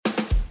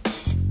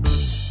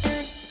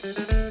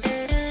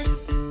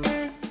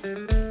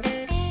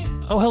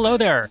Oh, hello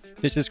there.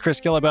 This is Chris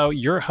Guillebeau,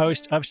 your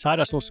host of Side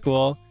Hustle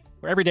School,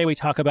 where every day we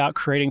talk about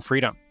creating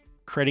freedom,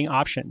 creating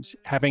options,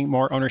 having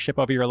more ownership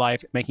over your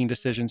life, making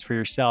decisions for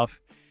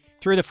yourself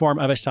through the form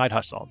of a side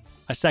hustle,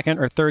 a second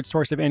or third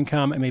source of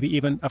income, and maybe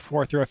even a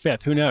fourth or a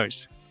fifth, who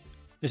knows?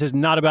 This is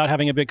not about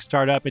having a big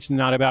startup. It's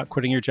not about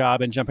quitting your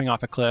job and jumping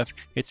off a cliff.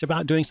 It's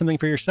about doing something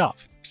for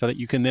yourself so that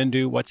you can then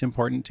do what's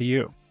important to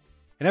you.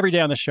 And every day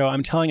on the show,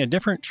 I'm telling a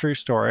different true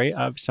story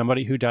of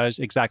somebody who does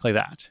exactly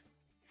that.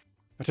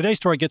 Now, today's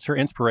story gets her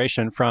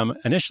inspiration from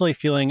initially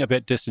feeling a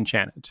bit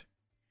disenchanted.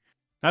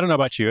 I don't know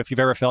about you, if you've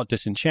ever felt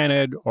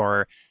disenchanted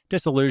or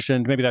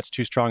disillusioned, maybe that's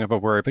too strong of a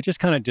word, but just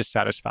kind of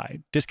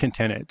dissatisfied,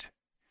 discontented.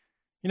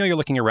 You know, you're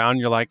looking around,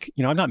 you're like,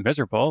 I'm not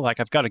miserable,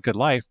 like I've got a good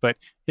life, but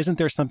isn't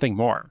there something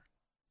more?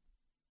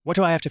 What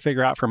do I have to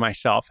figure out for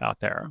myself out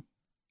there?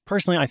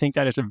 Personally, I think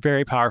that is a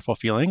very powerful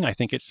feeling. I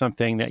think it's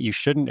something that you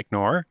shouldn't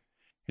ignore.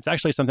 It's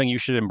actually something you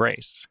should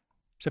embrace.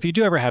 So if you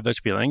do ever have those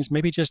feelings,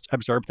 maybe just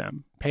observe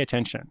them, pay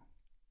attention.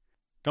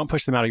 Don't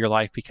push them out of your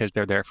life because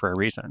they're there for a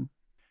reason.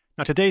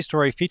 Now, today's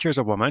story features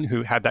a woman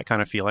who had that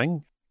kind of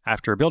feeling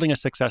after building a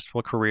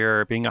successful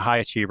career, being a high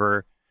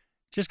achiever,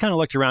 just kind of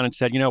looked around and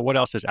said, what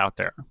else is out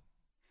there?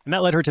 And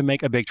that led her to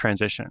make a big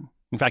transition.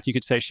 In fact, you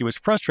could say she was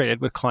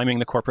frustrated with climbing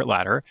the corporate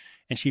ladder,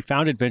 and she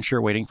found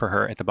adventure waiting for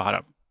her at the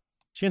bottom.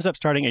 She ends up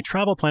starting a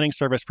travel planning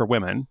service for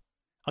women.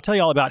 I'll tell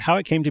you all about how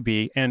it came to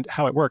be and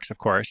how it works, of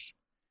course,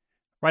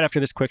 right after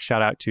this quick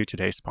shout out to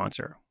today's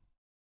sponsor.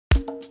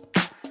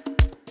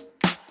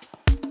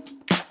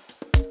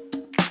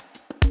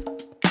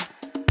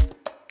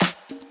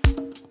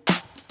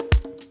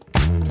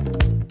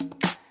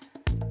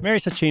 Mary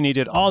Sacchini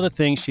did all the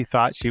things she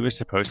thought she was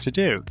supposed to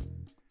do.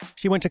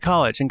 She went to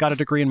college and got a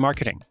degree in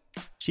marketing.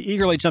 She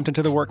eagerly jumped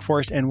into the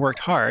workforce and worked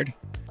hard.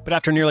 But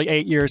after nearly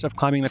 8 years of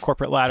climbing the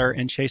corporate ladder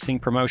and chasing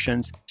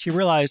promotions, she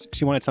realized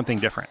she wanted something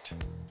different.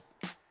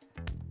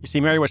 You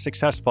see, Mary was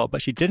successful,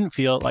 but she didn't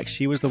feel like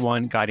she was the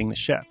one guiding the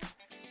ship.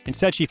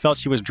 Instead, she felt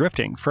she was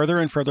drifting further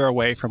and further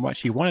away from what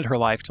she wanted her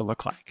life to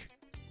look like.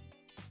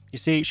 You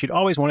see, she'd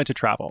always wanted to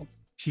travel.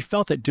 She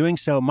felt that doing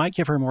so might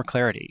give her more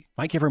clarity,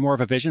 might give her more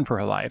of a vision for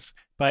her life,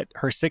 but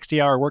her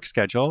 60-hour work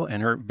schedule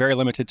and her very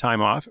limited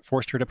time off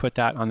forced her to put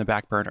that on the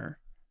back burner.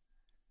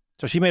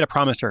 So she made a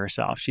promise to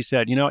herself. She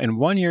said, in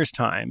 1 year's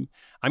time,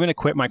 I'm going to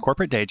quit my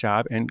corporate day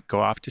job and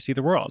go off to see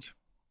the world.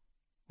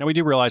 Now, we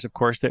do realize, of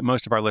course, that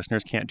most of our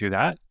listeners can't do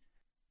that.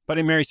 But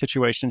in Mary's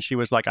situation, she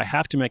was like, I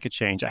have to make a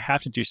change. I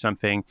have to do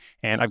something.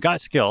 And I've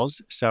got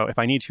skills. So if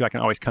I need to, I can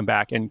always come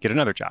back and get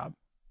another job.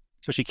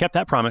 So she kept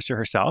that promise to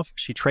herself.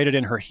 She traded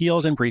in her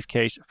heels and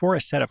briefcase for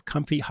a set of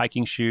comfy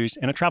hiking shoes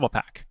and a travel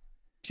pack.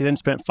 She then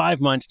spent 5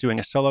 months doing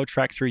a solo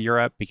trek through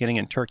Europe, beginning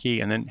in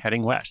Turkey and then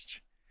heading west.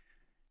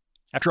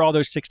 After all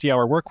those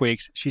 60-hour work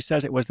weeks, she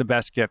says it was the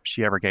best gift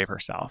she ever gave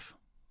herself.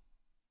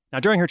 Now,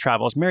 during her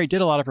travels, Mary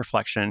did a lot of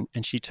reflection,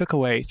 and she took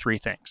away 3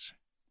 things.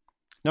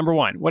 Number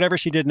 1, whatever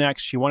she did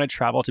next, she wanted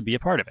travel to be a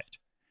part of it.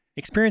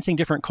 Experiencing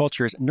different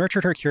cultures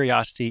nurtured her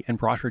curiosity and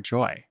brought her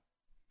joy.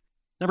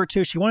 Number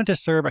 2, she wanted to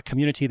serve a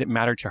community that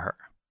mattered to her.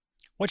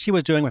 What she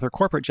was doing with her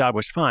corporate job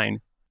was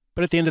fine,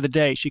 but at the end of the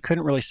day, she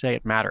couldn't really say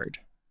it mattered.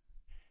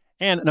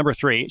 And number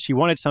 3, she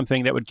wanted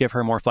something that would give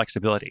her more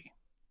flexibility.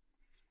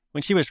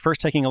 When she was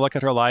first taking a look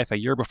at her life a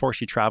year before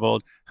she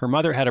traveled, her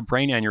mother had a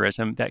brain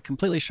aneurysm that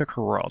completely shook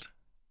her world.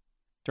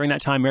 During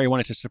that time, Mary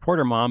wanted to support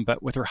her mom,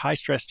 but with her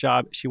high-stress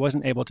job, she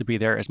wasn't able to be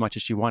there as much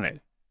as she wanted.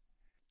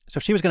 So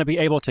if she was going to be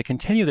able to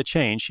continue the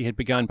change she had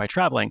begun by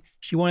traveling,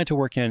 she wanted to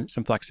work in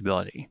some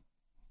flexibility.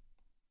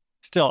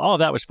 Still, all of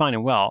that was fine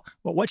and well,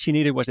 but what she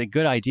needed was a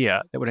good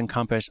idea that would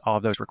encompass all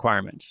of those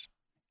requirements.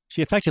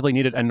 She effectively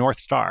needed a North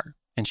Star,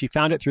 and she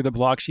found it through the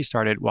blog she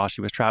started while she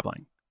was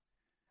traveling.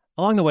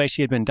 Along the way,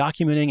 she had been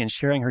documenting and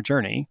sharing her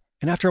journey,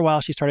 and after a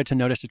while, she started to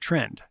notice a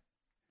trend.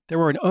 There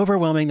were an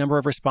overwhelming number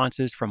of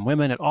responses from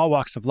women at all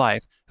walks of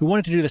life who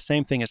wanted to do the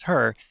same thing as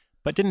her,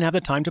 but didn't have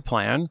the time to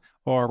plan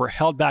or were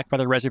held back by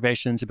their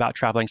reservations about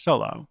traveling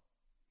solo.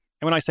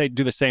 And when I say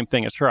do the same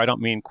thing as her, I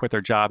don't mean quit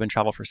their job and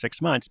travel for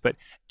 6 months, but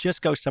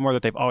just go somewhere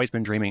that they've always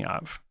been dreaming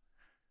of.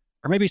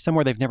 Or maybe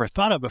somewhere they've never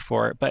thought of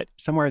before, but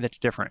somewhere that's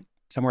different,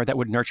 somewhere that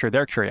would nurture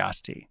their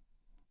curiosity.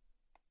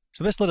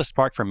 So this lit a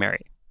spark for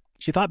Mary.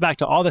 She thought back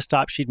to all the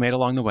stops she'd made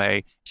along the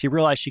way. She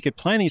realized she could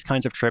plan these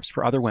kinds of trips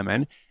for other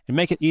women and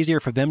make it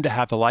easier for them to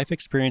have the life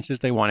experiences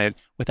they wanted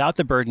without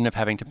the burden of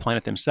having to plan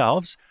it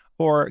themselves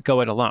or go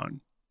it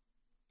alone.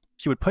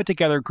 She would put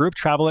together group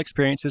travel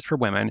experiences for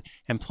women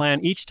and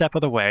plan each step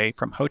of the way,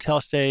 from hotel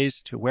stays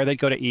to where they'd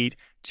go to eat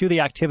to the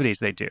activities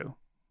they'd do.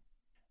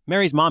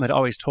 Mary's mom had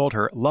always told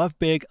her, love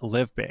big,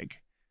 live big.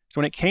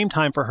 So when it came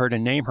time for her to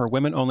name her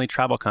women-only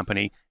travel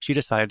company, she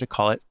decided to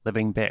call it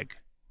Living Big.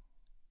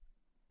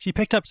 She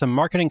picked up some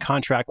marketing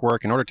contract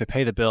work in order to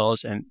pay the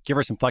bills and give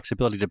her some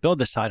flexibility to build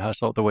the side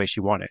hustle the way she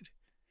wanted.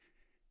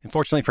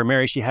 Unfortunately for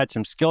Mary, she had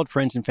some skilled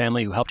friends and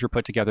family who helped her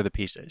put together the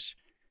pieces.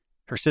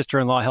 Her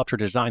sister-in-law helped her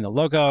design the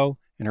logo,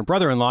 and her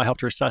brother-in-law helped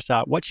her suss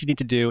out what she needed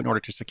to do in order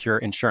to secure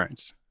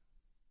insurance.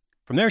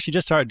 From there, she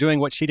just started doing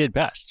what she did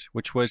best,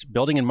 which was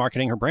building and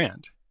marketing her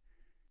brand.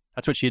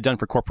 That's what she had done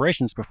for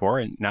corporations before,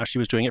 and now she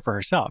was doing it for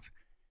herself.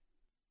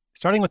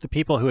 Starting with the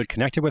people who had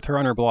connected with her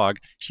on her blog,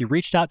 she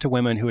reached out to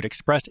women who had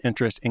expressed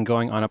interest in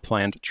going on a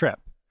planned trip.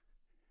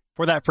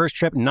 For that first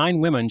trip, 9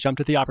 women jumped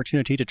at the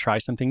opportunity to try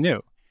something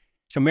new.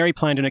 So Mary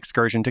planned an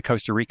excursion to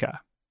Costa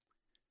Rica.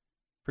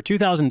 For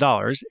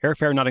 $2,000,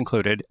 airfare not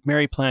included,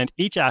 Mary planned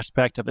each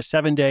aspect of the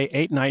 7-day,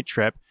 8-night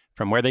trip,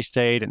 from where they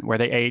stayed and where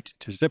they ate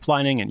to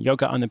ziplining and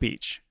yoga on the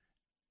beach.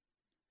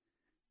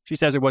 She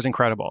says it was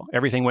incredible.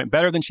 Everything went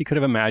better than she could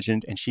have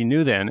imagined, and she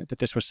knew then that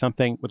this was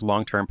something with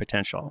long-term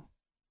potential.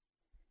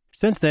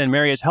 Since then,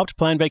 Mary has helped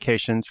plan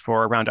vacations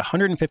for around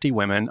 150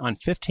 women on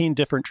 15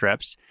 different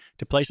trips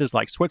to places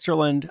like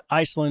Switzerland,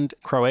 Iceland,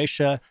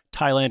 Croatia,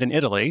 Thailand, and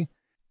Italy,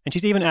 and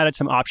she's even added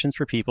some options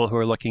for people who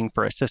are looking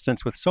for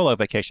assistance with solo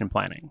vacation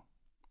planning.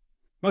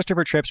 Most of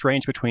her trips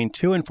range between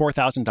 $2,000 and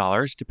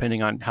 $4,000,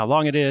 depending on how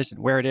long it is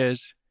and where it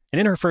is. And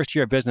in her first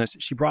year of business,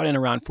 she brought in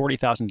around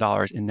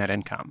 $40,000 in net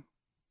income.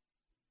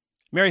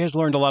 Mary has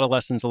learned a lot of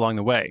lessons along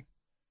the way.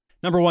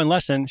 Number one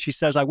lesson, she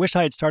says, I wish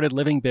I had started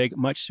living big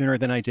much sooner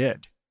than I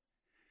did.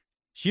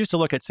 She used to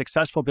look at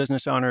successful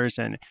business owners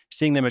and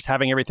seeing them as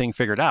having everything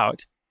figured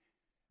out.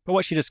 But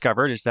what she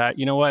discovered is that,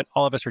 you know what,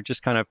 all of us are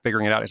just kind of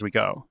figuring it out as we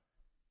go.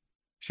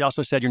 She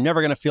also said, you're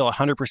never going to feel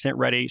 100%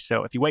 ready,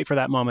 so if you wait for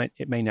that moment,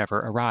 it may never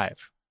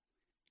arrive.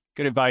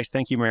 Good advice.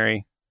 Thank you,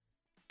 Mary.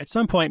 At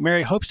some point,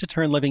 Mary hopes to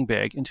turn living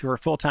big into her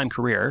full-time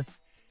career,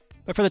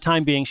 but for the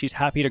time being, she's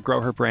happy to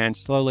grow her brand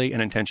slowly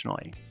and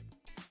intentionally.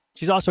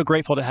 She's also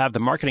grateful to have the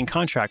marketing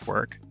contract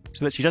work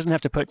so that she doesn't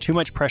have to put too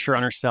much pressure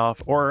on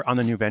herself or on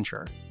the new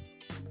venture.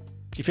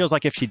 She feels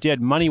like if she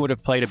did, money would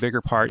have played a bigger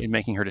part in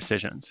making her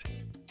decisions.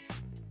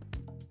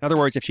 In other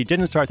words, if she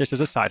didn't start this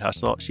as a side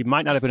hustle, she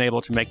might not have been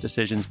able to make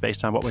decisions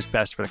based on what was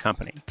best for the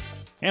company.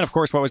 And of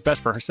course, what was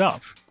best for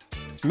herself.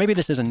 So maybe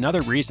this is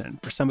another reason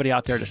for somebody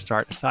out there to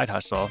start a side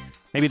hustle.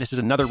 Maybe this is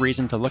another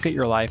reason to look at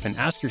your life and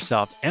ask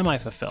yourself, am I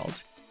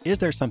fulfilled? Is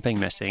there something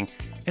missing?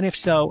 And if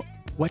so,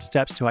 what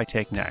steps do I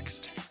take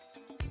next?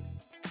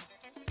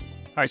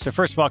 All right, so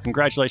first of all,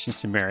 congratulations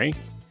to Mary.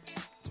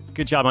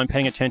 Good job on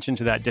paying attention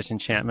to that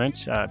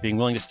disenchantment, being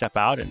willing to step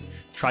out and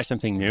try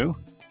something new.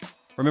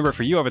 Remember,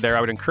 for you over there, I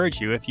would encourage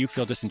you, if you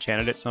feel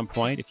disenchanted at some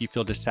point, if you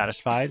feel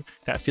dissatisfied,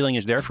 that feeling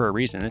is there for a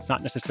reason. It's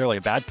not necessarily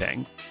a bad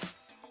thing.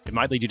 It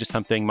might lead you to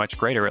something much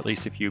greater, at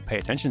least if you pay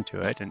attention to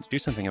it and do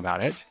something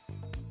about it.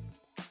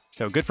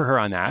 So good for her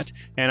on that.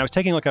 And I was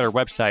taking a look at her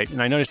website, and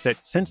I noticed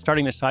that since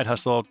starting this side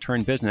hustle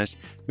turned business,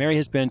 Mary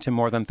has been to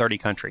more than 30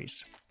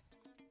 countries.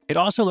 It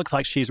also looks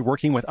like she's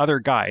working with other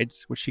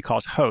guides, which she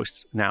calls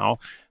hosts now,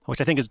 which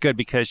I think is good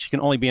because she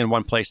can only be in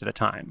one place at a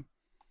time.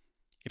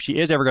 If she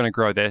is ever going to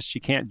grow this, she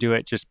can't do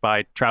it just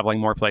by traveling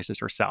more places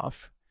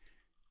herself.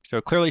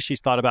 So clearly she's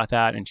thought about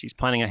that and she's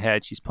planning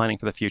ahead. She's planning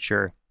for the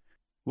future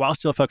while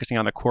still focusing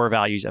on the core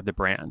values of the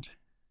brand.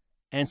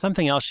 And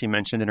something else she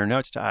mentioned in her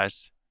notes to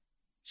us,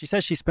 she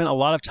says she spent a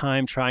lot of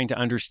time trying to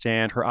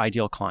understand her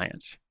ideal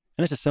client.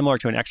 And this is similar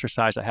to an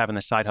exercise I have in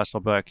the Side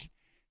Hustle book,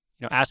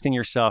 asking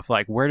yourself,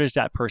 like, where does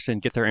that person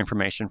get their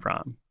information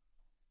from?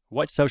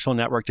 What social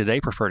network do they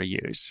prefer to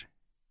use?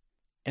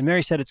 And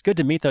Mary said it's good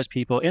to meet those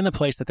people in the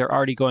place that they're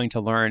already going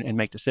to learn and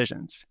make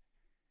decisions.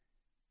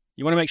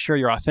 You want to make sure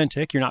you're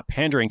authentic, you're not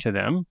pandering to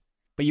them,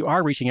 but you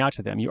are reaching out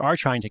to them. You are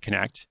trying to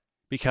connect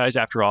because,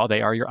 after all,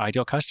 they are your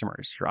ideal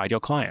customers, your ideal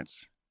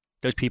clients,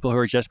 those people who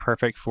are just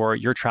perfect for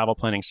your travel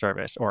planning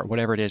service or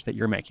whatever it is that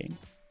you're making.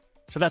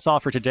 So that's all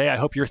for today. I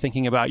hope you're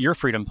thinking about your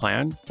freedom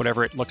plan,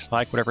 whatever it looks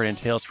like, whatever it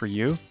entails for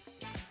you.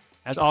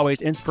 As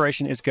always,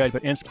 inspiration is good,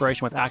 but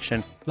inspiration with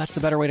action, that's the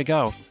better way to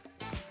go.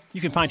 You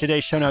can find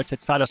today's show notes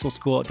at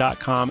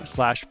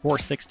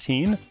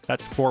sidehustleschool.com/416.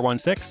 That's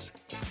 416.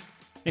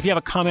 If you have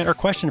a comment or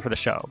question for the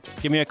show,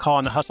 give me a call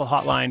on the Hustle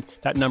Hotline.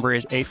 That number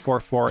is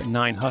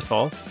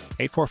 844-9HUSTLE,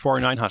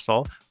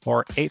 844-9HUSTLE,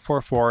 or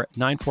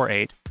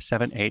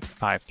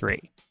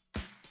 844-948-7853.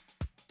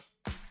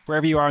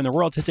 Wherever you are in the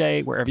world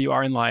today, wherever you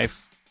are in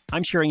life,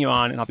 I'm cheering you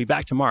on, and I'll be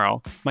back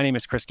tomorrow. My name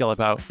is Chris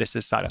Guillebeau. This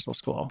is Side Hustle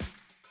School.